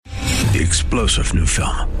The explosive new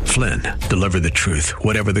film, Flynn, deliver the truth,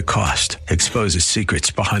 whatever the cost, exposes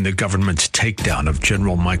secrets behind the government's takedown of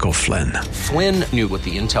General Michael Flynn. Flynn knew what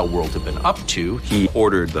the intel world had been up to. He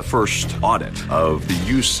ordered the first audit of the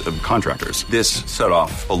use of contractors. This set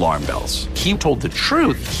off alarm bells. He told the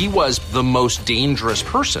truth. He was the most dangerous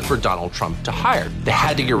person for Donald Trump to hire. They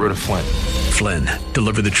had to get rid of Flynn. Flynn,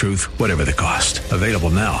 deliver the truth, whatever the cost. Available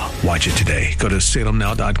now. Watch it today. Go to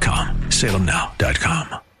salemnow.com.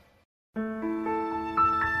 salemnow.com.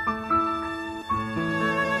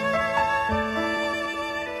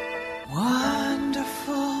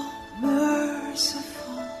 Wonderful,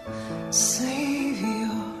 merciful Savior,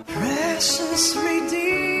 precious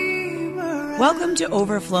Redeemer. Welcome to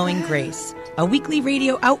Overflowing Grace, a weekly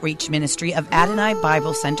radio outreach ministry of Adonai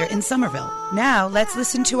Bible Center in Somerville. Now, let's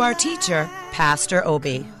listen to our teacher, Pastor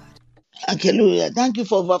Obi. Hallelujah. Thank you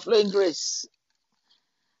for Overflowing Grace.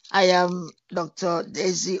 I am Dr.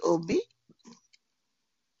 Daisy Obi,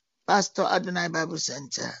 Pastor Adonai Bible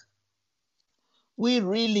Center. We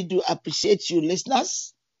really do appreciate you,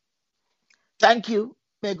 listeners. Thank you.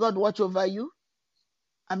 May God watch over you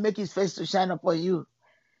and make his face to shine upon you.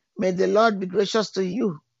 May the Lord be gracious to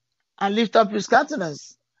you and lift up his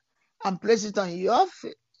countenance and place it on your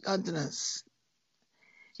countenance.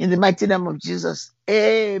 In the mighty name of Jesus.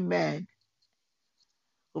 Amen.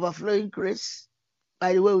 Overflowing Grace.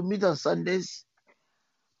 By the way, we meet on Sundays.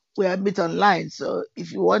 We are meet online. So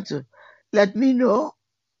if you want to, let me know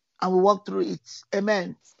and we'll walk through it.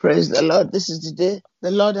 Amen. Praise the Lord. This is the day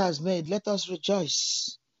the Lord has made. Let us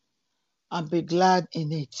rejoice and be glad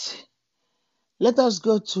in it. Let us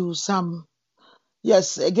go to Psalm.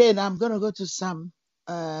 Yes, again, I'm going to go to Psalm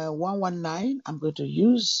 119. I'm going to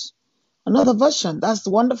use another version. That's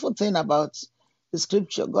the wonderful thing about the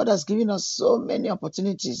scripture. God has given us so many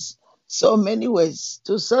opportunities, so many ways,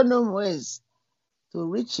 so many ways to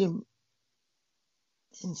reach him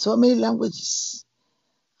in so many languages.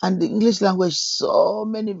 And the English language, so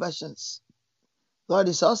many versions. God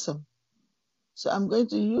is awesome. So I'm going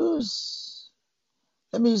to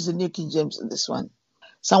let me use the New King James in this one.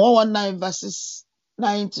 Psalm 119 verses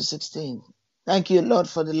 9 to 16. Thank you, Lord,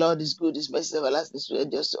 for the Lord is good. His mercy everlasting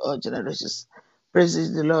endures to all generations. Praise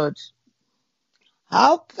the Lord.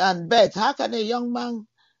 How can a young man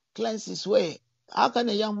cleanse his way? How can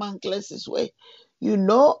a young man cleanse his way? You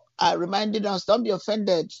know, I reminded us, don't be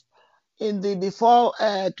offended. Before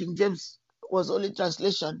King James was only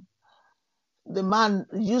translation, the man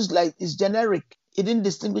used like is generic. He didn't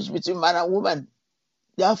distinguish between man and woman.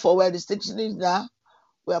 Therefore, we're distinguishing now.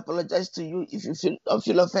 We apologize to you if you don't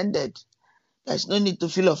feel offended. There's no need to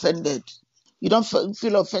feel offended. You don't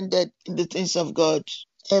feel offended in the things of God.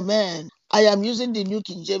 Amen. I am using the New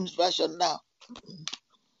King James Version now.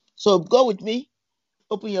 So go with me.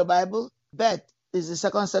 Open your Bible. Bet is the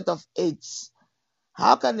second set of 8s.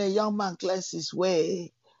 How can a young man cleanse his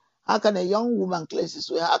way? How can a young woman cleanse his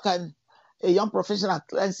way? How can a young professional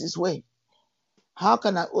cleanse his way? How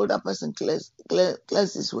can an older person cleanse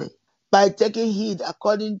his way? By taking heed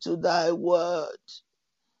according to thy word.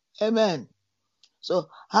 Amen. So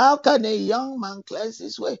how can a young man cleanse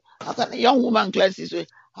his way? How can a young woman cleanse his way?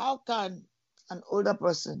 How can an older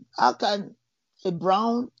person? How can a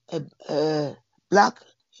brown, a black,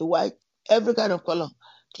 a white, every kind of color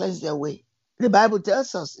cleanse their way? The Bible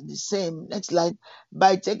tells us in the same next line,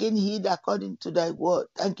 by taking heed according to thy word.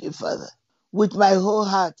 Thank you, Father. With my whole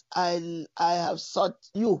heart, I have sought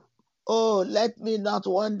you. Oh, let me not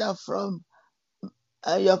wander from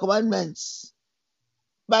your commandments.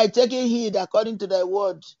 By taking heed according to thy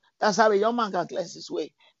word. That's how a young man can cleanse his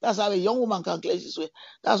way. That's how a young woman can cleanse his way.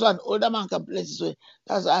 That's how an older man can cleanse his way.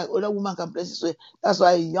 That's how an older woman can cleanse his way. That's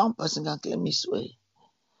why a young person can cleanse his way.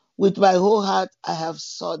 With my whole heart, I have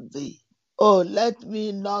sought thee. Oh, let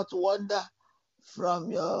me not wander from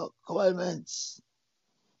your commandments.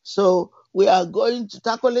 So we are going to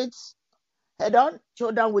tackle it head on,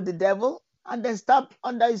 showdown with the devil, and then stop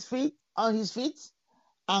on his feet,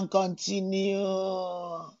 and continue.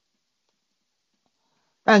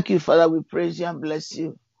 Thank you, Father. We praise you and bless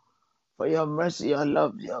you for your mercy, your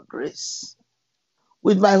love, your grace.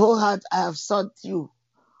 With my whole heart, I have sought you.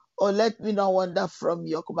 Oh, let me not wander from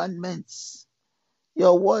your commandments.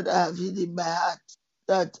 Your word I have hid in my heart,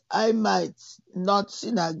 that I might not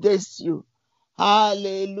sin against you.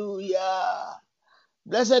 Hallelujah.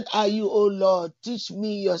 Blessed are you, O Lord. Teach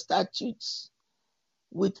me your statutes.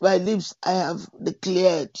 With my lips I have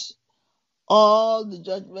declared all the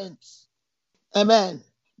judgments. Amen.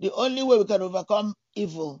 The only way we can overcome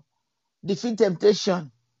evil, defeat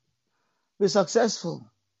temptation, be successful,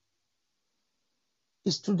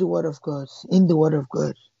 is through the word of God, in the word of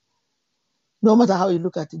God. No matter how you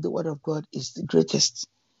look at it, the word of God is the greatest.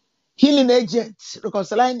 Healing agents,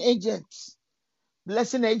 reconciling agents,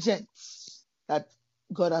 blessing agents that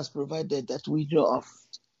God has provided that we know of.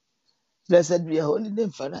 Blessed be your holy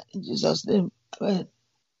name, Father, in Jesus' name. Amen.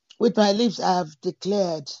 With my lips I have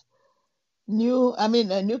declared New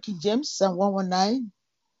King James, Psalm 119.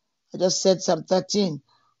 I just said Psalm 13.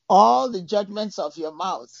 All the judgments of your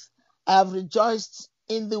mouth, I have rejoiced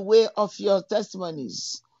in the way of your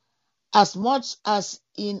testimonies. As much as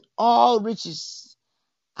in all riches,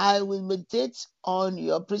 I will meditate on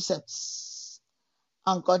your precepts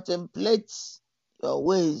and contemplate your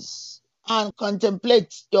ways. I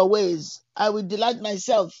will delight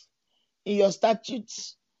myself in your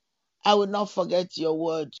statutes. I will not forget your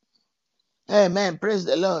word. Amen. Praise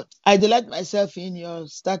the Lord. I delight myself in your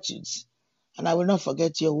statutes, and I will not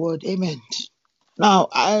forget your word. Amen. Now,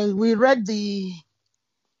 we read the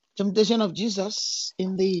temptation of Jesus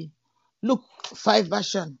in the Luke 5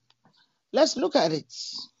 version. Let's look at it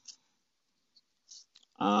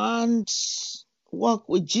and walk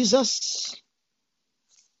with Jesus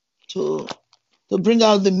to bring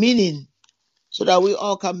out the meaning so that we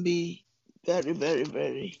all can be very, very,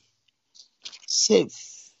 very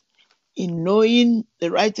safe in knowing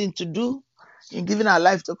the right thing to do, in giving our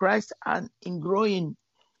life to Christ, and in growing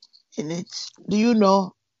in it. Do you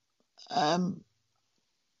know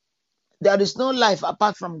there is no life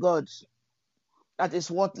apart from God that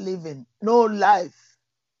is worth living? No life.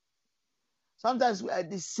 Sometimes we are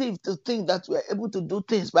deceived to think that we are able to do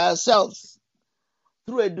things by ourselves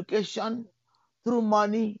through education, through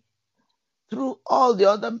money, through all the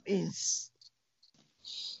other means.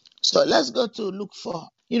 So let's go to Luke 4.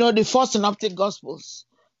 The four synoptic gospels,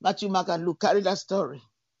 Matthew, Mark, and Luke, carry that story.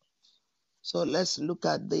 So let's look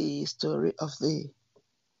at the story of the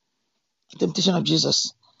temptation of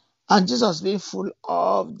Jesus. And Jesus, being full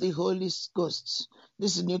of the Holy Ghost,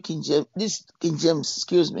 this is King James,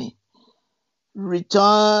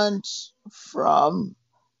 returned from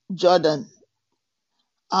Jordan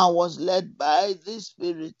and was led by the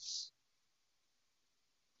Spirit,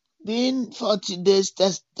 being 40 days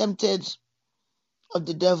tempted of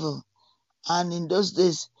the devil. And in those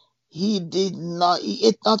days he ate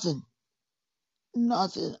nothing.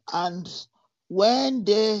 And when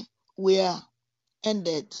they were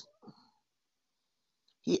ended,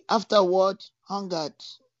 he afterward hungered.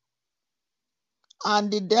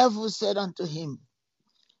 And the devil said unto him,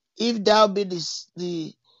 If thou be the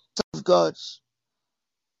Son of God,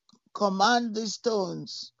 command these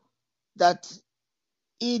stones that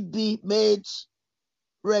it be made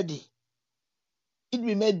ready. It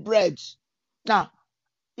be made bread. Now,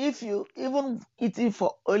 if you even eat it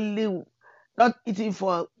for not eating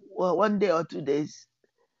for 1 day or 2 days,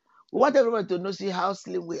 we want everyone to know, see how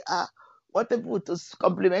slim we are. We want people to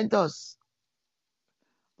compliment us.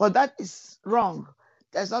 But that is wrong.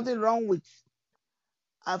 There's nothing wrong with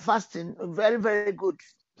fasting. Very, very good.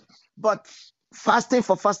 But fasting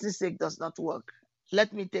for fasting's sake does not work.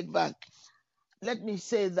 Let me take back. Let me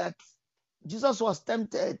say that Jesus was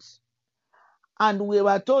tempted, and we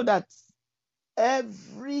were told that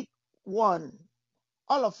everyone,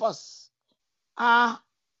 all of us, are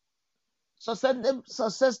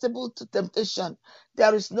susceptible to temptation.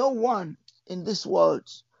 There is no one in this world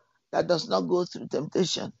that does not go through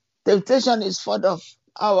temptation. Temptation is part of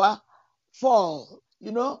our fall.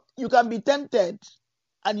 You can be tempted,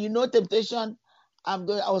 and temptation. I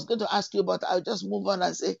was going to ask you, but I'll just move on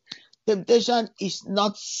and say, temptation is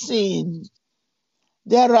not sin.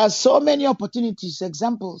 There are so many opportunities,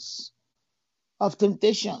 examples of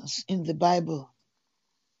temptations in the Bible.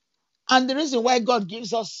 And the reason why God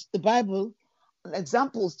gives us the Bible and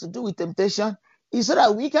examples to do with temptation is so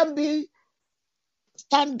that we can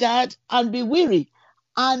stand guard and be weary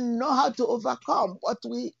and know how to overcome what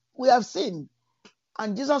we have seen.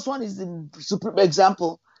 And Jesus one is the supreme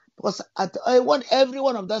example, because at every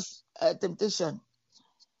one of those temptation,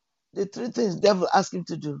 the three things the devil asked him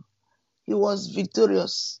to do, he was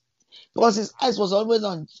victorious because his eyes was always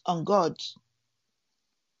on God.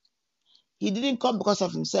 He didn't come because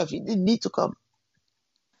of himself. He didn't need to come.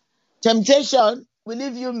 Temptation,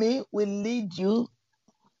 believe you me, will lead you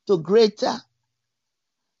to greater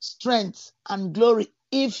strength and glory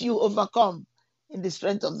if you overcome in the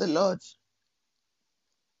strength of the Lord.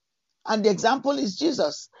 And the example is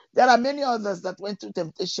Jesus. There are many others that went through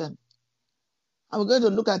temptation. I'm going to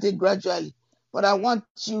look at it gradually. But I want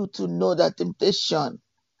you to know that temptation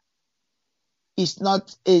is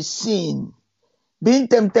not a sin. Being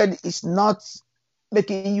tempted is not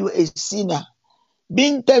making you a sinner.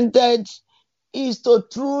 Being tempted is to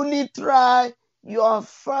truly try your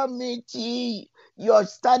firmity, you're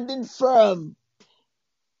standing firm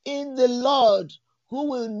in the Lord, who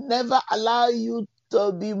will never allow you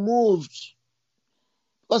to be moved.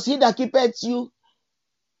 Because he that keepeth you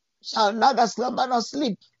shall neither slumber nor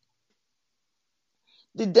sleep.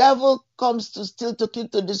 The devil comes to steal, to kill,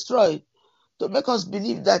 to destroy, to make us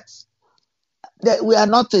believe that we are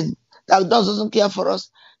nothing, that God doesn't care for us,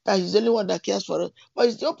 that he's the only one that cares for us. But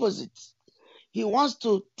it's the opposite. He wants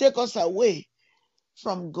to take us away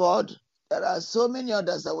from God. There are so many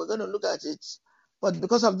others that we're going to look at it. But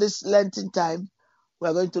because of this Lenten time,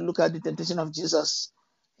 we're going to look at the temptation of Jesus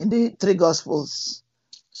in the three Gospels.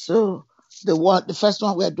 So the first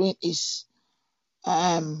one we're doing is,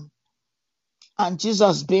 and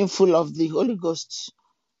Jesus, being full of the Holy Ghost,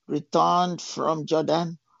 returned from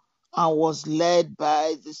Jordan and was led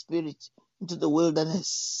by the Spirit into the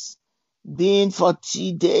wilderness, being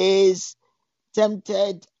 40 days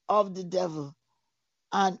tempted of the devil.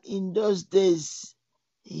 And in those days,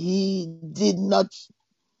 he did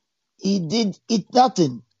eat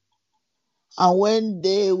nothing. And when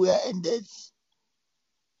they were ended,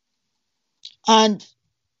 and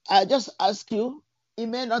I just ask you, it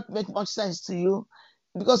may not make much sense to you,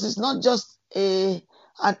 because it's not just an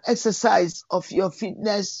exercise of your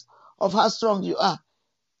fitness, of how strong you are.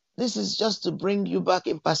 This is just to bring you back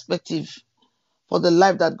in perspective for the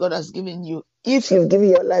life that God has given you. If you have not given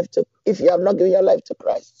your life to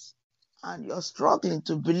Christ, and you're struggling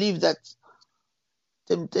to believe that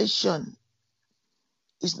temptation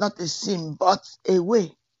is not a sin, but a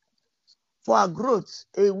way for our growth,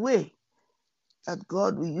 a way that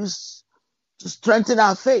God will use to strengthen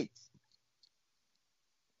our faith,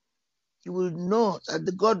 you will know that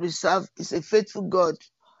the God we serve is a faithful God.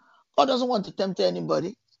 God doesn't want to tempt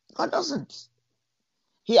anybody. God doesn't.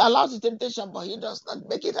 He allows the temptation, but he does not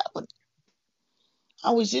make it happen.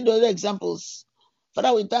 And we see those examples.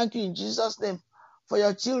 Father, we thank you in Jesus' name for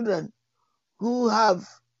your children who have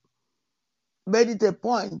made it a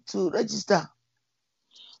point to register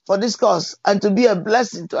for this course and to be a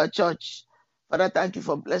blessing to our church. Father, thank you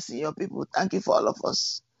for blessing your people. Thank you for all of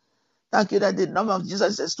us. Thank you that the name of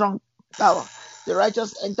Jesus is a strong tower. The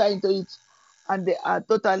righteous enter into it and they are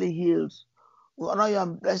totally healed. We honor you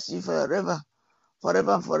and bless you forever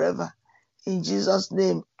and forever. In Jesus'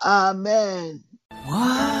 name, amen.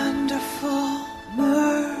 Wonderful,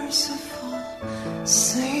 merciful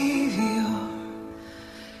Savior,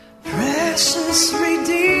 precious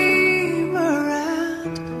Redeemer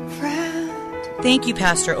and friend. Thank you,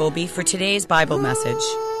 Pastor Obi, for today's Bible message.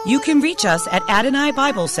 You can reach us at Adonai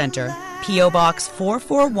Bible Center, P.O. Box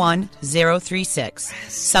 441036,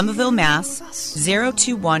 Somerville, Mass.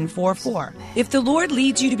 02144. If the Lord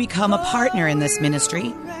leads you to become a partner in this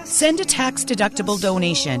ministry, send a tax-deductible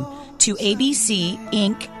donation to ABC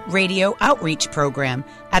Inc. Radio Outreach Program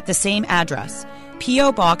at the same address,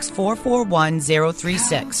 P.O. Box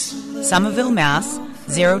 441036, Somerville, Mass.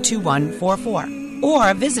 02144.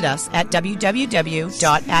 Or visit us at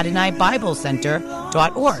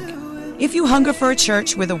www.AdonaiBibleCenter.org. If you hunger for a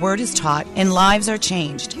church where the Word is taught and lives are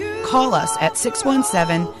changed, call us at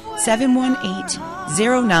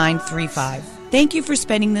 617-718-0935. Thank you for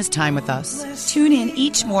spending this time with us. Tune in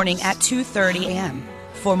each morning at 2:30 a.m.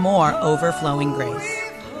 for more Overflowing Grace.